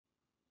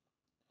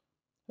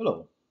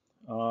Hello,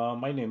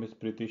 my name is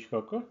Pritish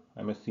Kakkar.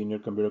 I'm a senior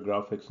computer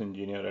graphics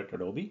engineer at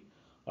Adobe.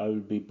 I will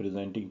be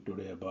presenting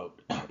today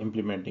about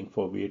implementing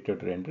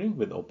foveated rendering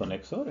with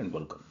OpenXR and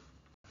Vulkan.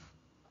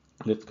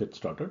 Let's get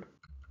started.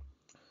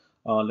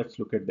 Let's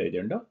look at the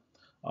agenda.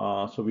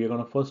 So we are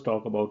going to first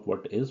talk about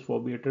what is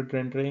foveated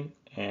rendering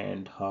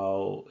and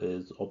how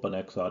is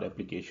OpenXR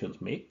applications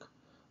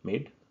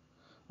made.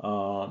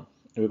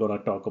 We're going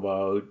to talk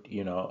about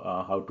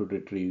how to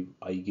retrieve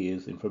eye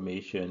gaze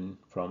information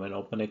from an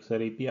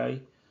OpenXR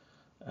API.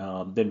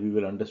 Then we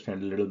will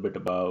understand a little bit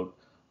about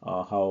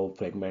how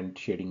fragment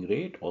shading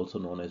rate, also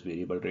known as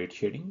variable rate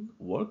shading,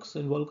 works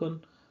in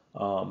Vulkan.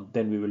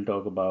 Then we will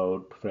talk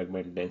about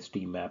fragment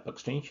density map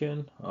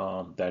extension,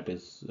 that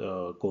is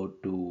code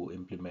to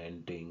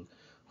implementing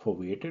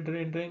foveated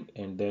rendering,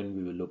 and then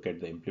we will look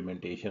at the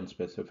implementation,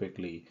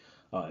 specifically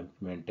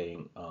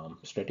implementing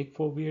static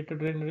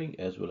foveated rendering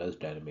as well as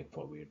dynamic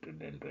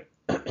foveated rendering.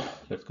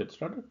 Let's get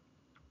started.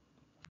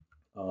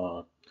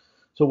 Uh,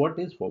 so what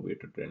is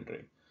foveated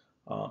rendering?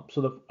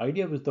 So the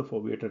idea with the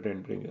foveated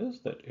rendering is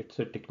that it's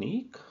a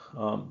technique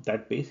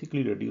that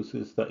basically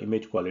reduces the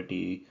image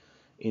quality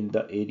in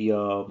the area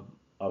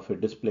of a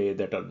display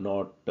that are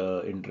not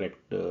in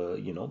direct,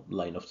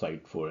 line of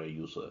sight for a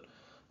user.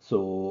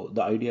 So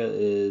the idea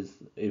is,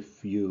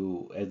 if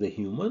you, as a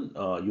human,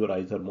 your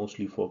eyes are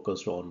mostly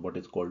focused on what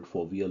is called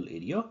foveal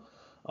area,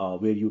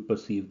 where you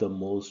perceive the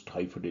most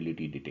high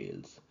fidelity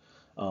details.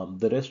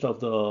 The rest of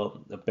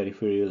the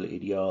peripheral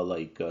area,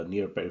 like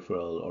near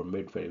peripheral or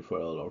mid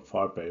peripheral or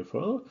far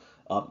peripheral,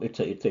 it's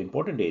an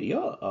important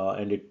area,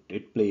 and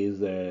it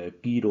plays a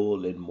key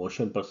role in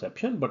motion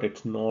perception, but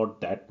it's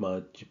not that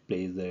much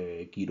plays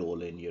a key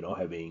role in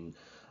having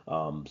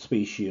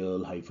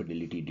spatial high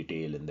fidelity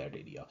detail in that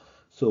area.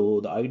 So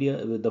the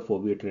idea with the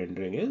foveated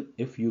rendering is,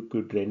 if you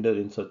could render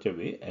in such a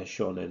way as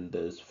shown in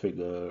this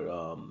figure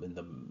in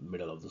the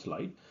middle of the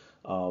slide,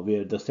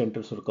 where the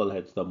center circle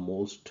has the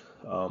most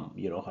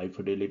high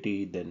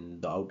fidelity, then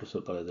the outer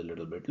circle has a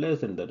little bit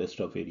less, and the rest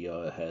of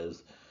area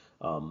has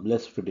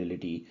less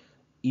fidelity.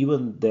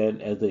 Even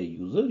then, as a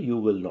user, you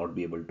will not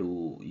be able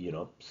to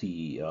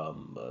see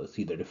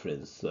the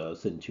difference,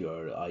 since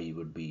your eye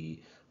would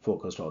be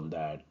focused on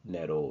that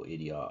narrow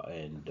area,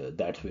 and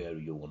that's where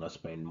you want to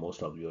spend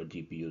most of your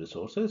GPU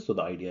resources. So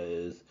the idea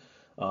is,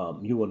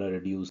 you want to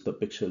reduce the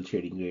pixel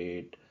shading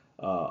rate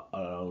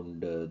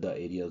around the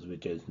areas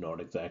which is not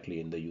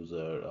exactly in the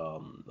user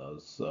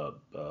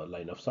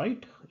line of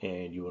sight,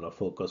 and you want to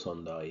focus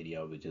on the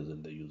area which is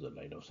in the user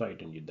line of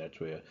sight, and that's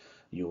where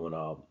you want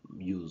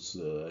to use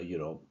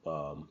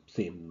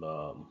same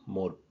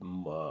more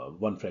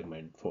one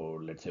fragment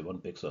for, let's say, one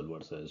pixel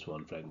versus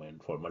one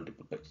fragment for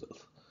multiple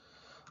pixels.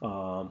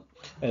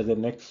 As the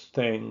next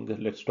thing,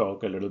 let's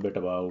talk a little bit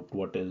about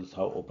what is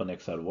how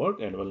OpenXR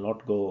work, and will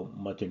not go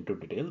much into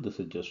detail. This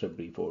is just a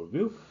brief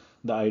overview.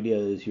 The idea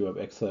is, you have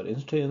XR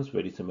instance,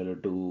 very similar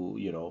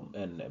to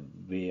an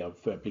way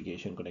of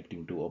application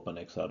connecting to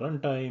OpenXR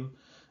runtime.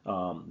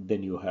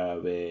 Then you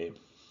have a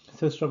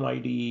system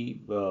ID,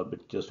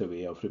 but just a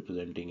way of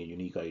representing a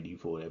unique ID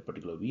for a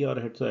particular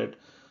VR headset.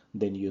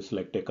 Then you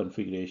select a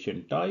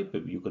configuration type, a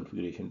view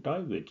configuration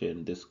type, which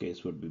in this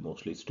case would be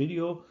mostly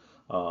stereo,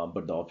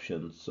 but the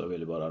options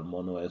available are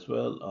mono as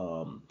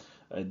well.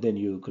 And then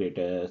you create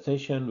a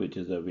session, which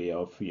is a way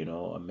of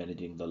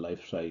managing the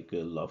life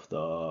cycle of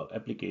the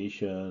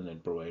application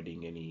and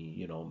providing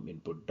any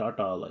input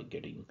data, like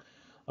getting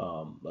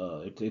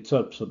it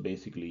serves so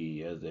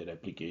basically as an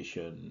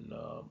application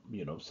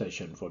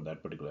session for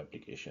that particular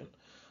application.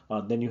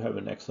 Then you have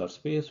an XR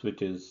space,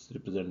 which is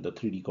represent the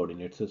 3D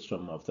coordinate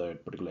system of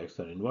that particular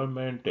XR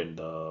environment, and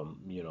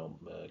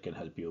can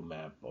help you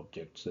map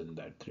objects in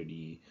that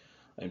 3D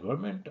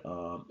environment.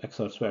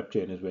 XR swap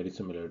chain is very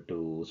similar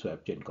to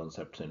swap chain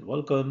concepts in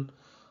Vulkan.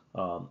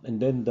 And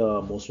then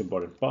the most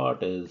important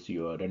part is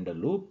your render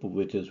loop,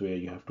 which is where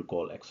you have to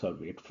call XR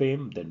wait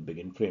frame, then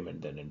begin frame,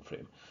 and then end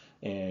frame.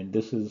 And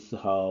this is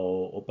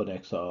how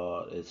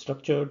OpenXR is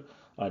structured.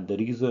 And the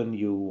reason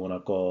you want to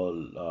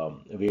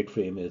call wait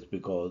frame is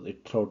because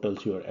it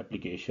throttles your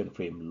application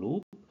frame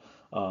loop,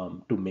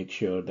 to make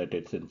sure that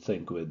it's in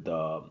sync with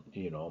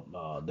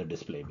the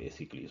display,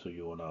 basically. So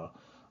you wanna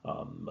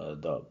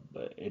the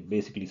it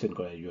basically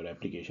synchronize your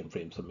application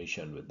frame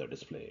submission with the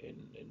display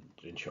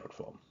in short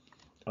form.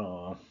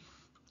 Uh,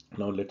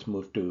 Now let's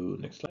move to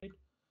next slide.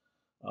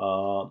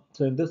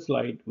 So in this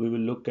slide, we will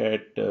look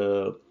at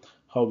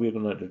how we're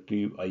going to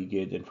retrieve eye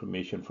gauge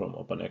information from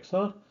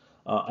OpenXR.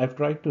 I've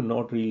tried to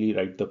not really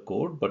write the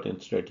code, but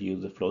instead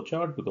use a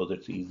flowchart, because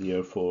it's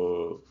easier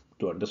for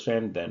to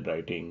understand than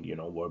writing,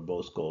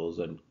 verbose codes,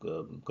 and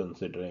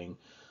considering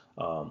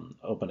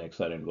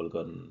OpenXR and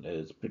Vulkan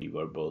is pretty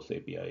verbose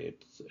API.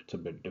 It's a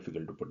bit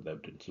difficult to put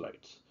that in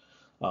slides.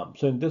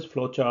 So in this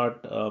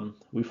flowchart,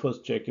 we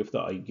first check if the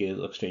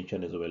iGaze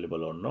extension is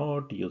available or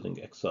not using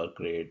XR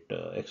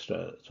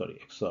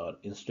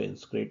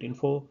instance create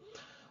info.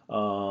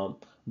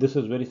 This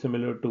is very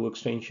similar to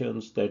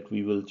extensions that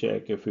we will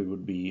check if we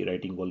would be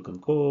writing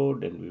Vulkan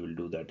code, and we will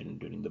do that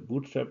during the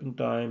bootstrapping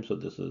time. So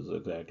this is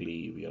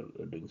exactly, we are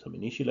doing some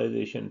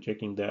initialization,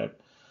 checking that.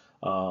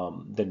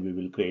 Then we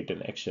will create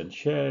an action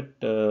set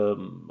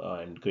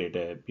and create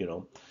a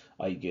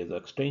iGaze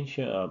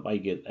extension,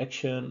 iGaze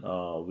action,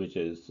 which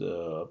is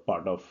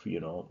part of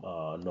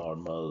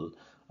normal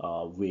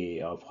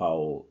way of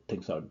how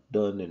things are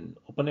done in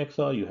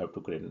OpenXR. You have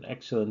to create an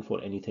action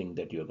for anything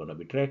that you're going to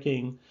be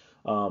tracking.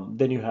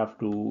 Then you have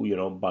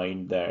to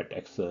bind that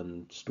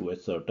actions to a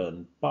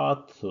certain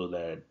path so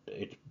that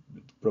it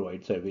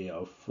provides a way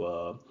of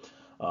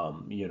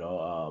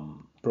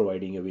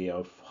providing a way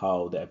of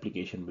how the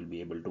application will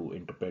be able to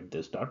interpret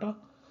this data.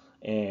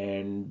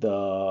 And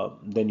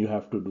then you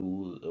have to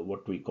do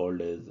what we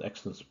called as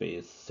action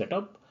space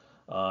setup.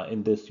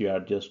 In this, you are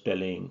just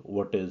telling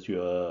what is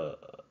your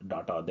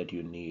data that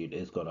you need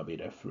is going to be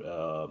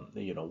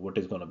what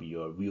is going to be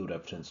your view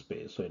reference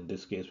space. So in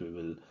this case, we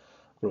will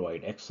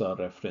provide XR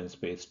reference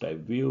space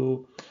type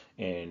view,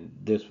 and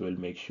this will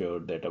make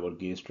sure that our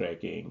gaze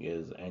tracking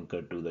is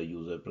anchored to the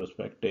user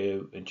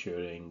perspective,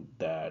 ensuring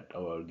that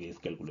our gaze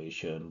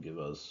calculation give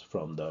us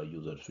from the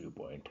user's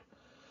viewpoint.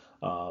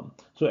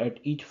 So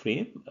at each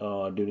frame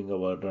during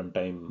our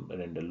runtime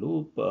render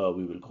loop,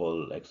 we will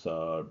call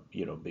XR,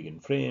 begin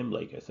frame,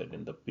 like I said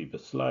in the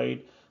previous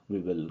slide. We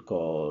will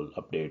call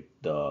update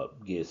the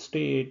gaze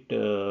state,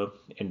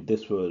 and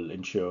this will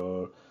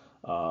ensure,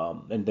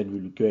 and then we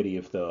will query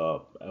if the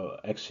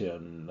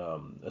action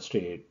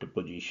state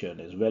position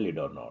is valid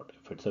or not.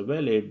 If it's a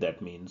valid,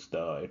 that means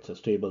it's a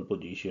stable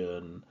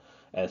position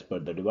as per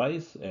the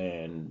device,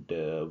 and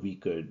we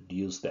could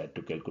use that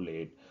to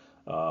calculate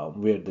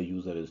where the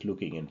user is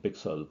looking in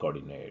pixel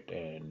coordinate,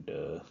 and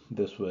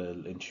this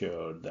will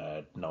ensure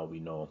that now we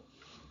know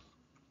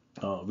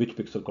which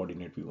pixel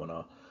coordinate we want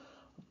to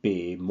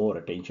pay more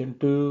attention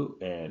to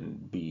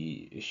and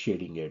be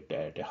shading it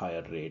at a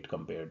higher rate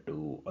compared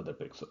to other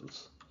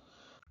pixels.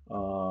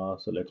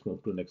 So let's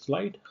move to next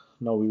slide.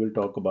 Now we will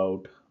talk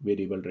about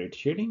variable rate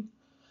shading.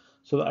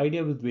 So the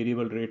idea with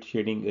variable rate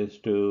shading is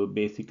to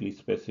basically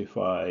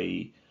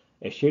specify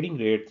a shading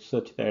rate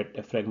such that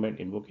a fragment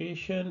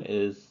invocation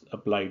is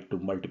applied to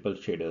multiple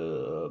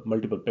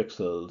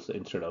pixels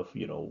instead of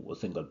a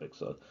single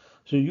pixel.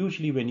 So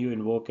usually when you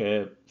invoke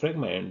a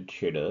fragment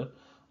shader,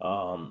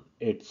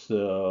 it's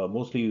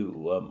mostly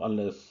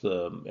unless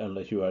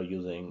you are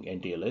using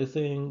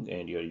anti-aliasing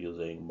and you're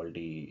using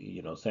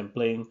multi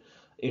sampling,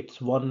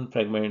 it's one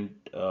fragment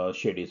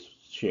shades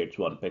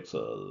one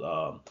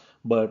pixel.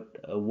 But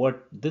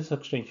what this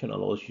extension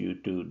allows you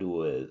to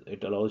do is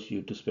it allows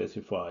you to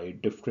specify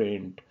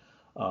different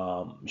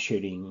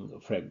shading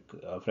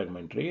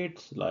fragment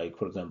rates. Like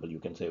for example, you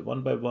can say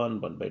 1 by 1,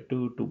 1 by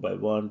 2, 2 by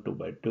 1, 2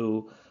 by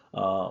 2,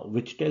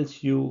 which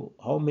tells you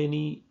how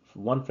many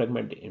one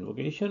fragment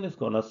invocation is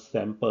gonna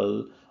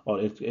sample,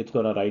 or it's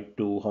gonna write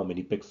to how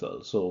many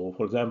pixels. So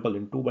for example,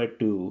 in 2 by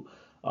 2,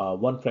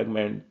 one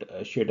fragment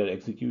shader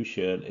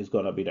execution is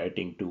gonna be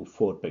writing to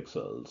 4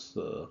 pixels.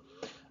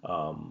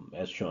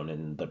 As shown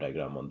in the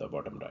diagram on the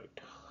bottom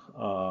right.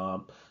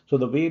 So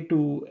the way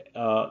to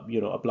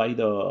apply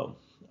the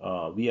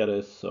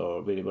VRS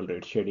or variable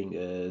rate shading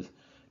is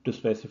to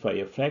specify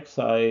a frag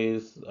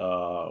size,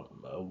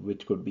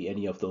 which could be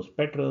any of those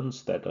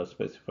patterns that are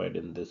specified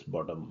in this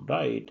bottom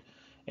right,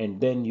 and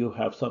then you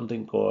have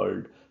something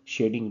called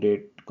shading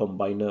rate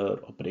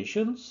combiner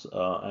operations,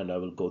 and I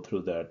will go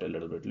through that a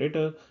little bit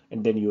later.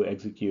 And then you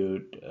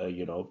execute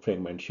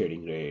fragment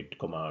shading rate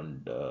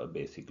command,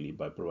 basically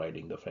by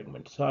providing the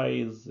fragment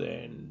size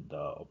and the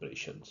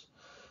operations.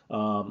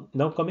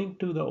 Now coming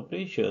to the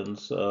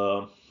operations,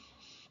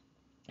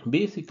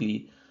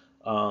 basically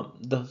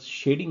the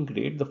shading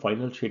rate, the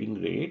final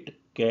shading rate,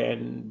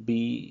 can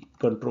be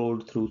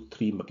controlled through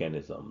three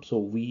mechanisms. So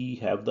we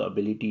have the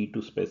ability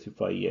to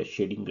specify a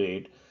shading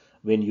rate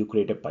when you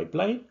create a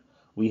pipeline.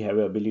 We have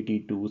a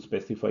ability to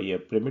specify a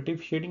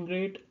primitive shading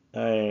rate,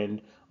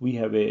 and we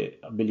have a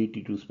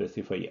ability to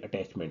specify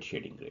attachment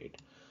shading rate.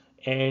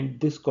 And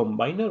this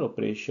combiner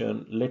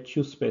operation lets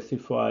you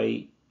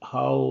specify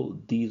how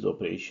these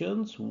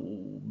operations,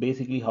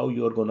 basically how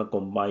you're going to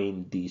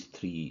combine these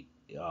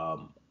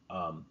um,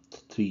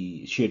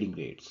 three shading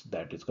rates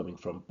that is coming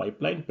from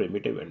pipeline,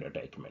 primitive, and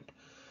attachment.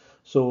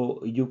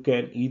 So you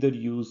can either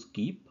use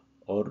keep,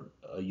 or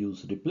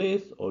use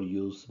replace, or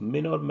use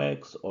min or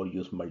max, or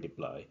use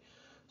multiply.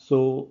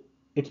 So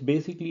it's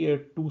basically a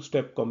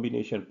two-step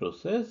combination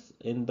process.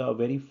 In the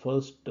very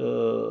first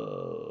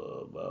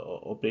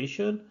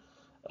operation,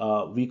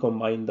 we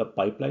combine the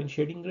pipeline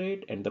shading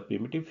rate and the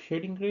primitive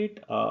shading rate.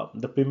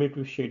 The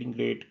primitive shading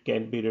rate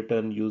can be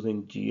written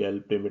using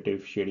GL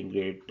primitive shading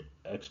rate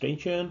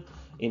extension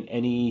in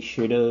any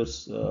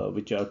shaders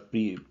which are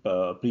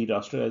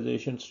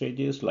pre-rasterization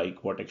stages,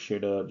 like vertex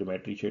shader,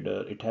 geometry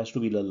shader. It has to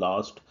be the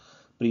last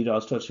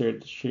pre-raster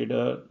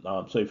shader.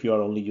 So if you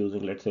are only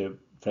using, let's say,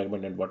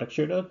 fragment and vertex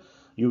shader,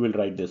 you will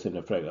write this in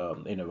a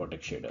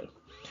vertex shader.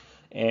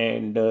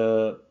 And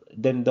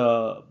then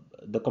the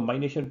the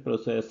combination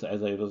process,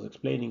 as I was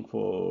explaining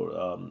for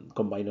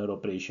combiner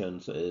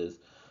operations, is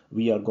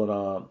we are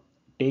gonna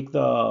take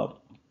the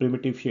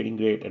primitive shading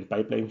rate and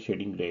pipeline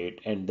shading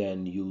rate and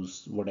then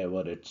use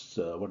whatever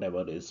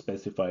is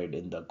specified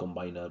in the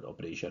combiner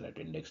operation at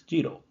index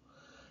 0.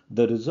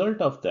 The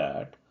result of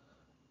that,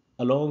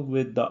 along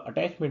with the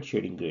attachment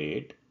shading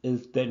rate,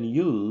 is then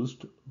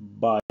used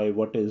by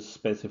what is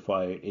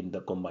specified in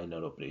the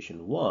combiner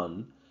operation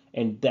 1,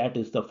 and that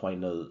is the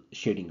final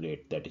shading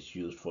rate that is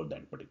used for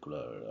that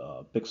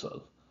particular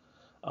pixel.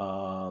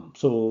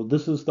 So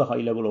this is the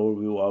high level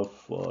overview of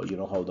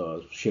how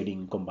the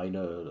shading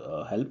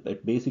combiner help.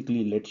 It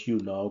basically lets you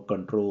now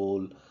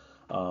control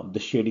the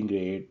shading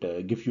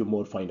rate, gives you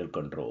more final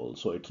control.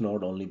 So it's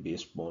not only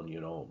based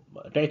on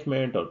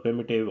attachment or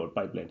primitive or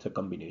pipeline. It's a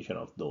combination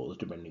of those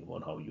depending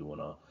on how you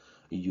wanna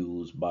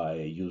use by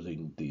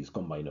using these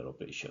combiner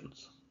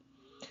operations.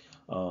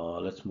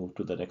 Let's move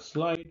to the next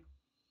slide.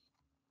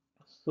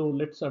 So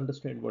let's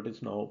understand what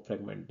is now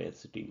fragment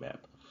density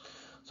map.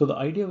 So the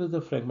idea with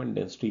the fragment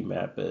density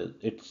map is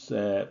it's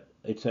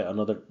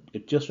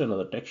just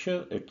another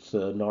texture. It's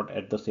not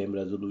at the same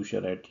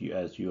resolution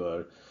as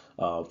your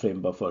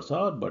frame buffers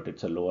are, but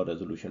it's a lower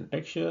resolution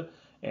texture.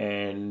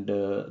 And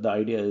the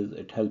idea is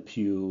it helps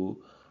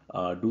you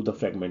do the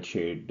fragment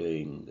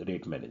shading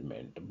rate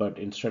management. But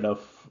instead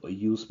of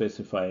you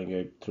specifying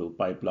it through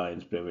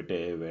pipelines,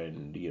 primitive,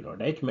 and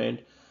attachment,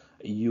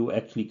 you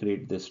actually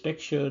create this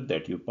texture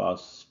that you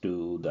pass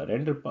to the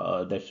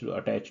that you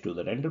attach to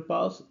the render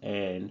pass,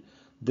 and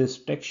this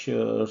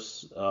texture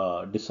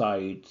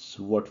decides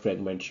what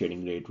fragment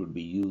shading rate would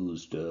be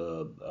used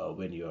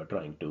when you are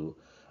trying to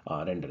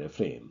render a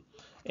frame.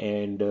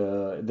 And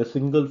the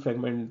single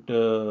fragment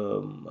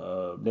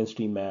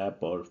density map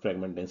or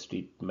fragment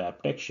density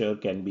map texture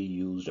can be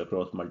used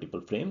across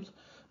multiple frames.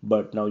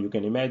 But now you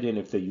can imagine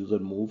if the user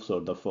moves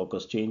or the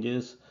focus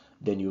changes,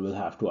 then you will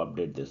have to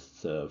update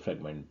this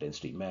fragment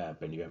density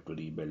map and you have to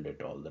rebuild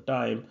it all the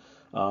time.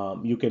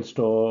 You can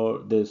store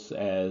this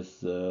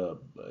as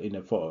in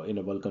a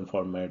Vulkan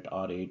format,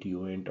 R8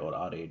 uint or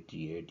R8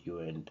 G8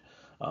 uint,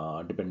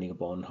 depending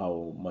upon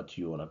how much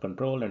you want to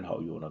control and how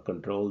you want to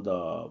control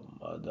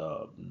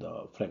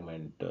the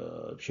fragment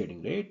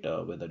shading rate,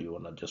 whether you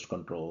want to just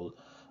control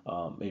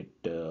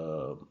it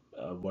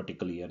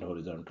vertically and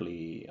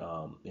horizontally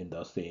in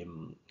the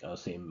same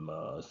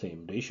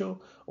ratio,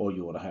 or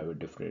you want to have a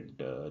different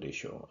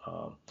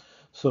ratio.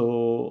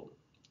 So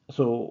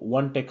so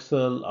one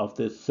texel of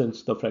this,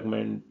 since the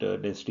fragment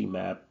density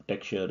map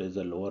texture is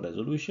a lower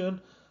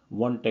resolution,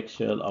 one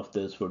texel of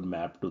this would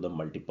map to the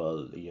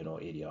multiple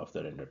area of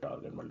the render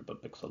target, multiple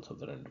pixels of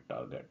the render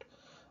target.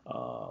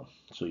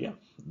 So yeah,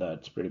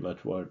 that's pretty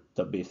much what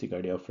the basic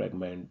idea of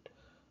fragment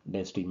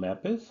density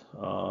map is.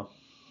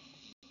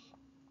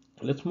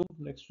 Let's move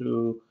next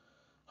to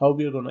how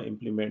we are going to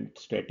implement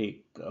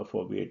static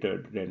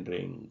foveated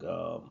rendering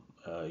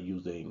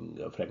using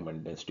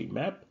fragment density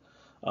map.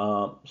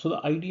 So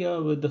the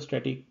idea with the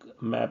static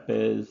map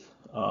is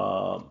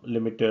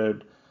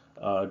limited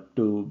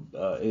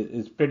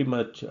is pretty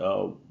much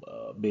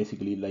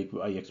basically like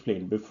I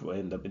explained before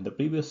in the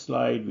previous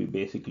slide. We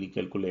basically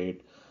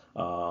calculate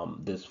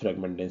this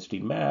fragment density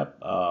map.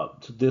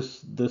 So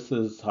this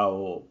is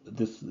how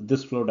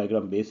this flow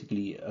diagram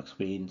basically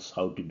explains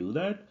how to do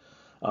that.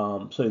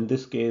 So in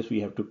this case, we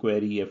have to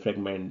query a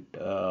fragment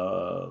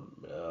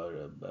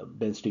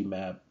density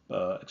map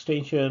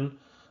extension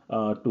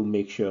to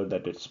make sure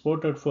that it's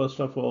supported first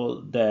of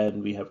all.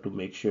 Then we have to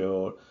make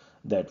sure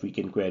that we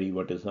can query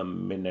what is the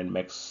min and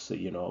max,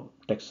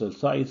 textile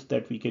size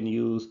that we can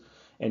use.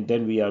 And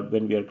then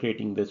when we are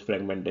creating this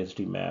fragment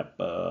density map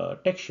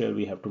texture,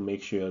 we have to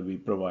make sure we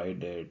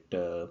provide it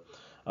the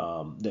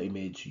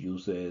image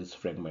uses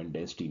fragment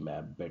density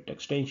map bit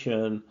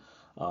extension.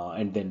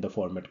 And then the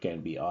format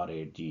can be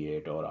R8,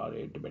 G8, or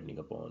R8, depending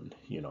upon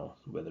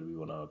whether we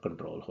want to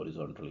control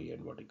horizontally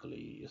and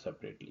vertically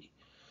separately.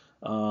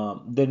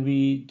 Then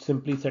we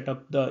simply set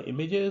up the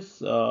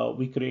images.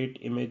 We create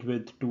image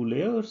with two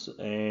layers,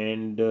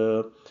 and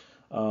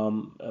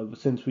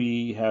since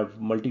we have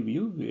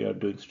multi-view, we are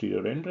doing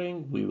stereo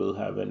rendering. We will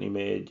have an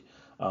image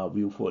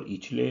view for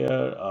each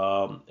layer,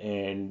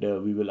 and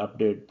we will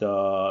update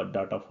the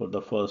data for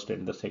the first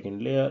and the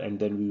second layer, and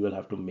then we will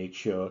have to make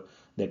sure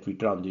that we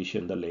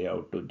transition the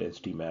layout to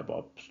density map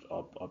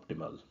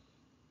optimal.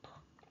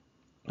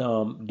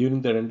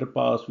 During the render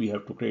pass, we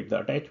have to create the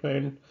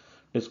attachment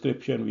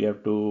description. We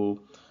have to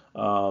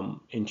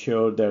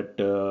ensure that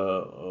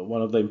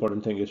one of the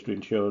important thing is to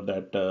ensure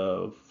that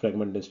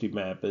fragment density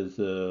map is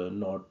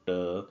not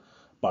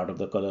part of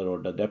the color or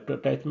the depth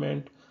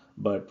attachment,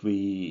 but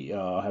we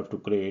have to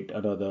create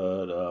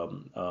another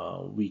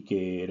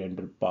VK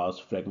render pass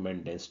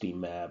fragment density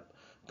map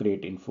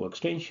create info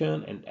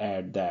extension and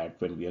add that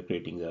when we are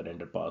creating the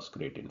render pass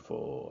create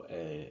info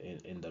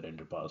in the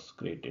render pass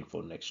create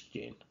info next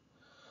chain.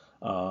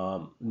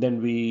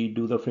 Then we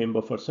do the frame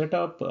buffer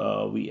setup.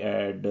 We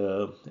add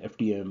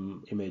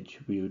FDM image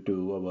view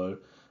to our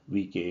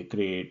we can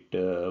create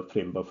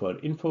frame buffer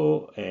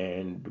info,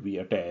 and we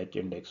attach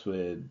index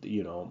with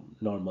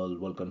normal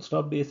Vulkan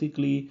stuff.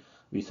 Basically,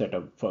 we set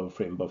up for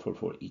frame buffer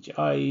for each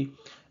eye,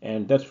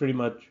 and that's pretty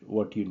much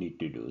what you need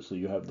to do. So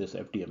you have this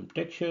FDM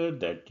texture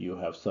that you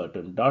have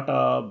certain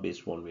data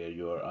based on where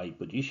your eye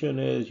position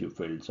is. You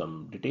filled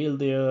some detail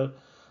there.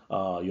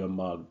 You have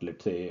marked,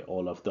 let's say,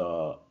 all of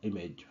the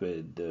image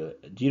with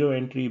zero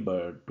entry,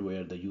 but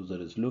where the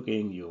user is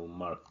looking, you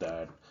mark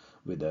that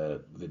with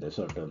a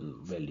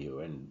certain value,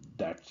 and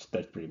that's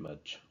pretty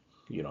much,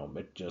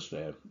 it's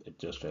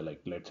just a,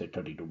 like, let's say,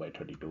 32 by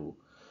 32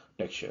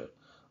 texture.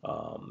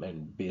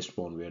 And based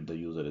upon where the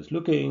user is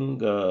looking,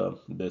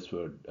 this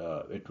would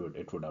it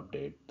would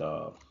update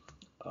the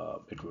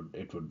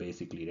it would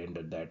basically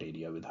render that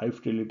area with high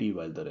fidelity,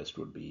 while the rest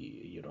would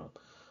be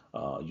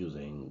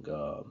using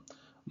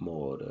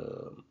more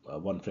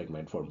one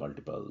fragment for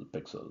multiple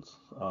pixels.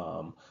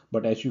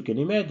 But as you can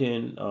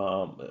imagine,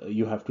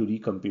 you have to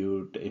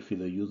recompute if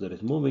the user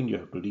is moving. You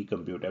have to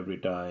recompute every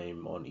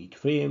time on each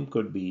frame,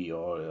 could be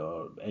or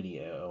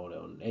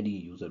on any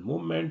user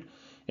movement,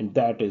 and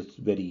that is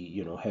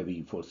very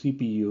heavy for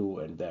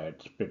CPU, and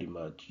that's pretty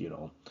much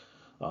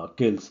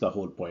kills the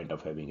whole point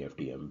of having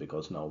FDM,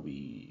 because now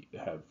we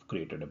have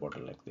created a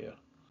bottleneck there.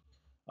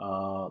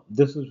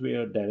 This is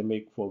where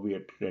dynamic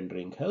foveated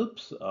rendering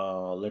helps.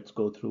 Let's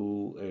go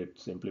through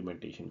its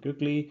implementation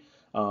quickly.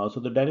 So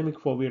the dynamic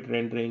foveated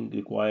rendering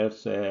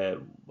requires a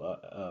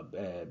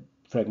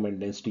fragment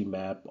density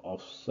map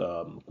of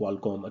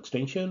Qualcomm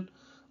extension,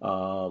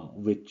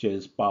 which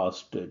is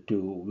passed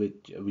to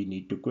which we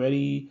need to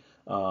query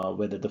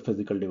whether the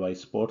physical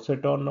device supports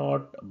it or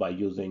not by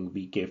using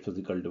VK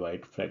physical device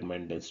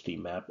fragment density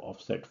map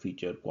offset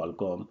feature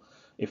Qualcomm.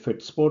 If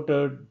it's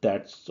supported,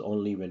 that's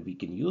only when we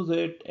can use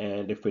it,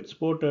 and if it's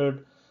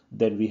supported,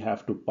 then we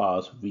have to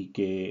pass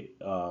VK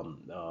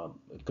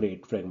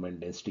create fragment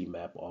density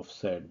map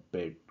offset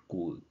bit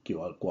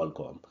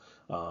Qualcomm.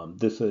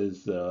 This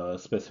is a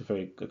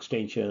specific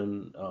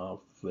extension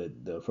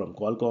from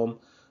Qualcomm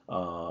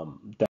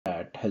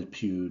that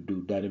helps you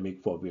do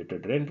dynamic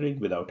foveated rendering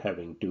without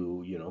having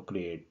to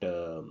create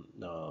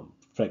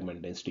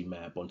fragment density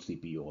map on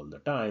CPU all the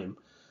time,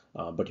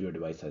 but your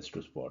device has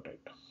to support it.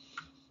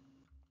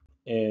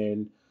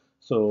 And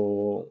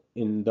so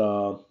in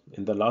the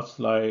last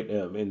slide,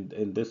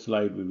 in this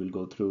slide, we will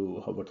go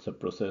through what's the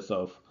process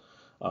of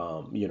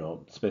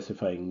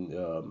specifying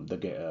the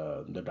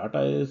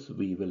data is.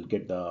 We will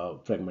get the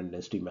fragment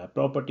density map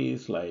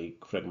properties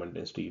like fragment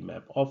density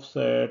map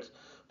offsets,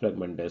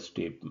 fragment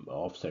density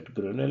offset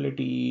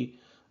granularity,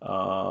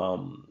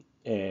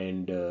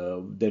 and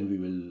then we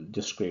will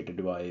just create a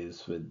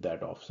device with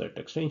that offset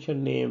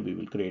extension name. We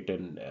will create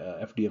an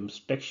FDM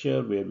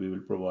texture where we will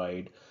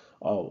provide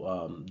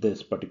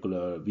this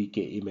particular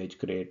VK image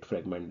create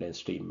fragment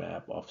density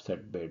map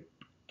offset bit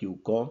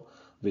QCOM,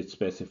 which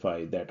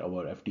specify that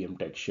our FDM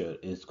texture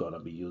is gonna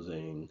be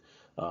using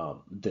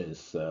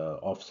this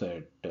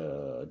offset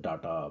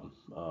data,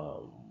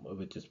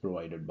 which is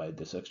provided by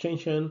this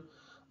extension.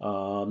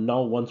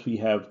 Now, once we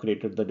have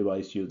created the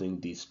device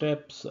using these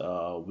steps,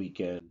 we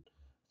can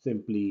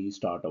simply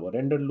start our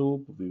render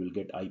loop. We will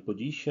get eye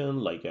position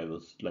like I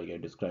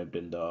described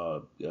in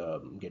the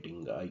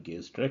getting eye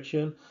gaze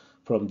direction.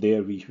 From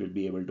there, we will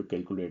be able to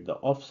calculate the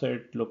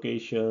offset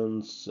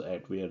locations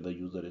at where the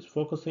user is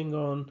focusing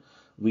on.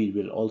 We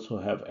will also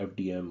have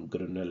FDM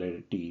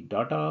granularity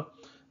data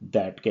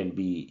that can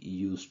be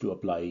used to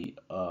apply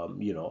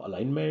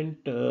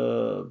alignment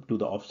to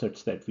the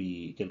offsets that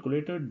we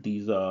calculated.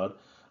 These are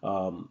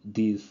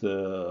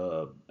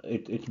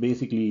it's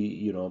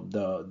basically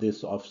the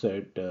this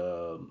offset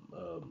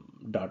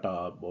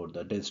data, or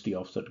the density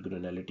offset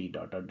granularity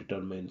data,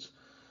 determines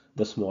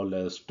the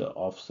smallest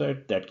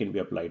offset that can be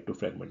applied to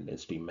fragment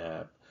density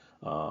map,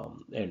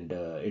 and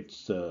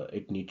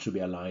it needs to be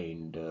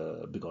aligned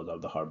because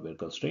of the hardware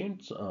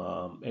constraints,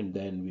 and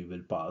then we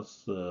will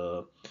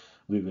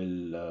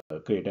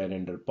create a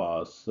render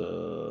pass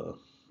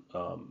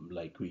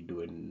like we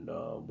do in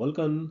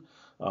Vulkan.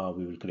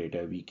 We will create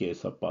a VK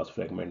subpass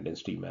fragment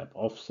density map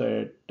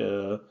offset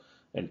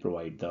and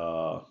provide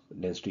the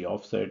density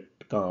offset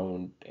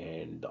count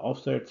and the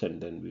offsets,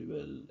 and then we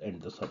will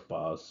end the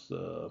subpass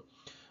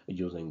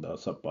using the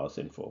subpass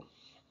info.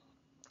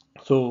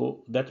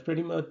 So that's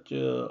pretty much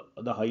the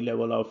high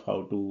level of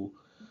how to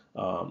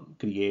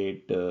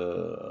create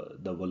the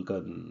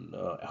Vulkan,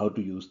 how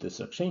to use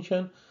this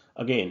extension.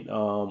 Again,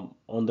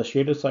 on the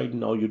shader side,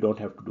 now you don't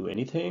have to do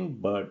anything,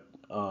 but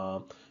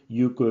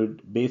you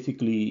could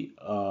basically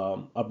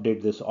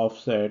update this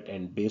offset,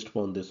 and based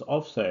upon this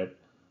offset,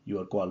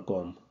 your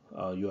Qualcomm,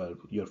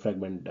 your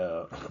fragment,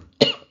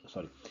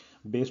 sorry,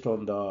 based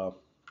on the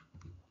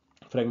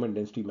fragment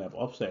density map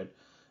offset,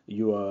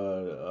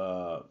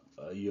 your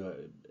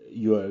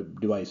your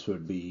device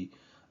would be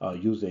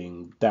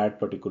using that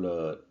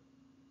particular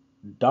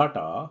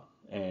data,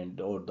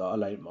 and or the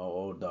align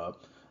or the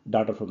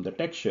data from the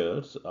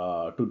textures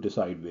to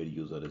decide where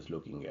user is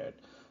looking at.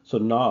 So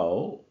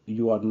now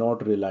you are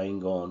not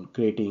relying on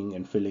creating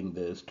and filling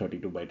this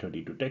 32 by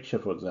 32 texture,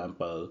 for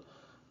example,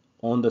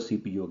 on the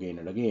CPU again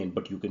and again,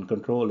 but you can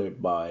control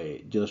it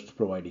by just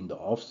providing the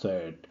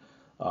offset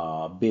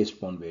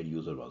based on where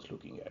user was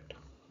looking at.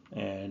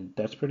 And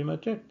that's pretty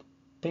much it.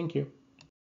 Thank you.